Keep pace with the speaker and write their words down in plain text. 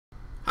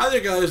Hi there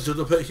guys,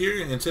 Pet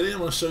here, and today I'm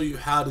going to show you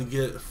how to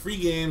get free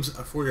games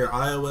for your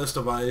iOS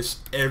device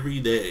every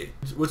day.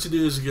 What you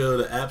do is you go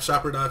to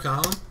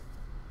appshopper.com,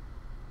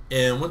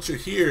 and once you're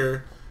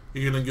here,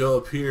 you're going to go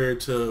up here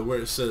to where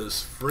it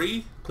says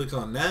free, click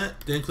on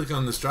that, then click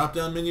on this drop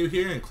down menu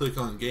here and click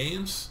on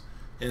games,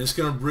 and it's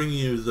going to bring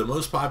you the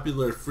most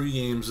popular free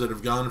games that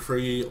have gone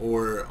free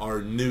or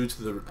are new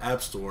to the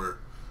App Store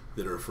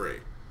that are free.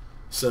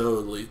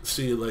 So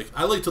see, like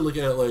I like to look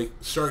at like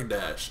Shark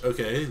Dash.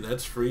 Okay,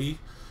 that's free,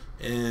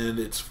 and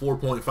it's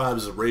 4.5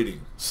 as a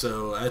rating.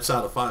 So that's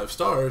out of 5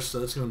 stars. So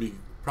that's going to be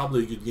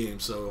probably a good game.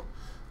 So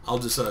I'll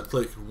just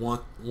click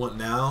want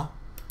now,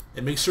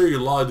 and make sure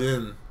you're logged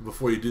in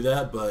before you do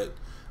that. But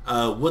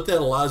what that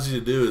allows you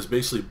to do is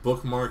basically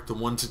bookmark the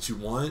ones that you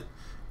want,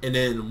 and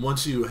then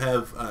once you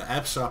have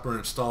App Shopper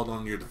installed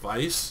on your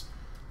device,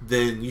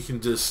 then you can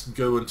just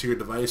go into your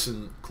device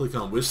and click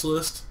on wish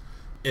list,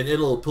 and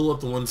it'll pull up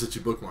the ones that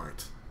you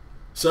bookmarked.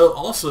 So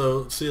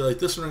also, see, like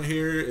this one right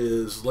here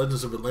is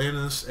Legends of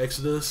Atlantis,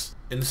 Exodus,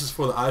 and this is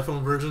for the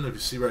iPhone version, if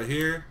you see right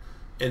here,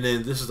 and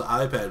then this is the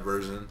iPad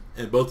version,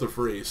 and both are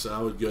free. So I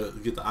would go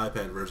get the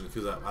iPad version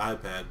because I have an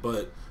iPad,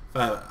 but if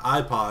I have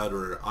an iPod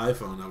or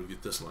iPhone, I would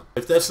get this one.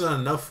 If that's not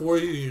enough for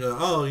you, you go,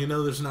 oh, you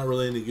know, there's not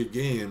really any good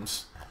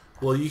games.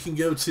 Well, you can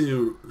go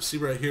to, see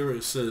right here where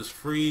it says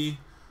free,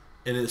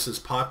 and it says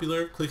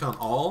popular, click on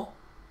all.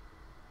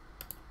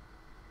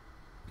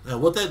 Now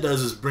what that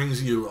does is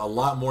brings you a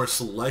lot more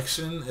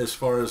selection as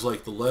far as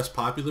like the less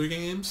popular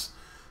games,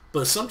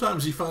 but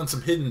sometimes you find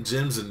some hidden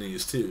gems in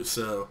these too.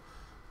 So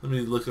let me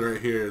look right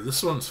here.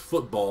 This one's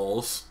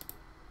footballs,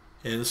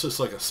 and this looks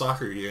like a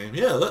soccer game.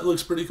 Yeah, that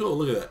looks pretty cool.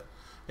 Look at that.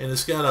 And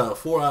it's got a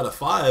 4 out of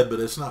 5, but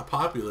it's not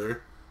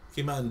popular.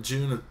 Came out in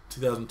June of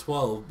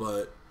 2012,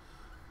 but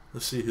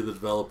let's see who the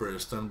developer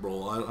is.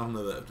 Thunbroll. I don't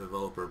know that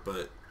developer,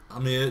 but I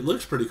mean it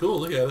looks pretty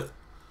cool. Look at it.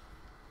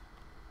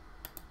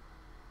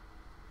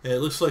 And it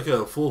looks like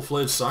a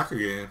full-fledged soccer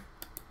game.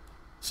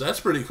 So that's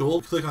pretty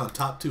cool. Click on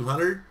top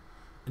 200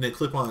 and then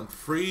click on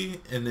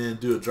free and then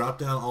do a drop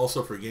down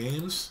also for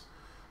games.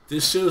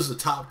 This shows the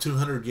top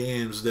 200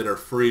 games that are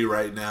free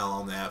right now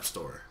on the App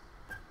Store.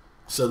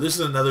 So this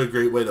is another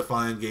great way to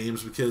find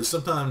games because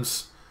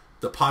sometimes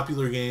the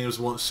popular games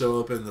won't show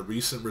up in the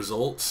recent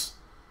results.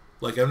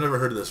 Like I've never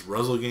heard of this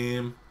Ruzzle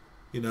game.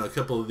 You know, a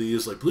couple of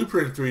these like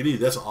Blueprint 3D,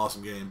 that's an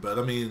awesome game, but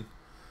I mean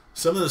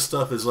some of this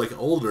stuff is like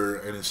older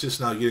and it's just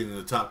now getting in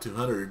the top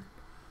 200,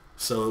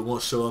 so it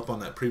won't show up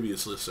on that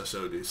previous list I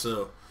showed you.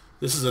 So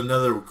this is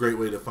another great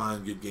way to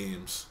find good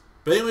games.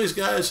 But anyways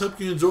guys, hope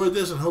you enjoyed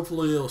this and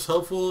hopefully it was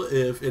helpful.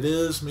 If it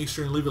is, make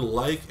sure and leave it a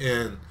like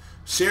and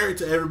share it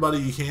to everybody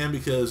you can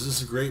because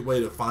this is a great way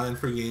to find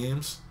free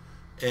games,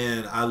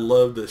 and I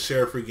love to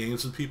share free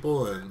games with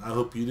people, and I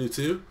hope you do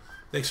too.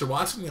 Thanks for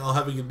watching. Y'all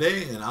have a good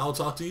day, and I'll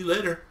talk to you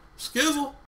later. Skizzle!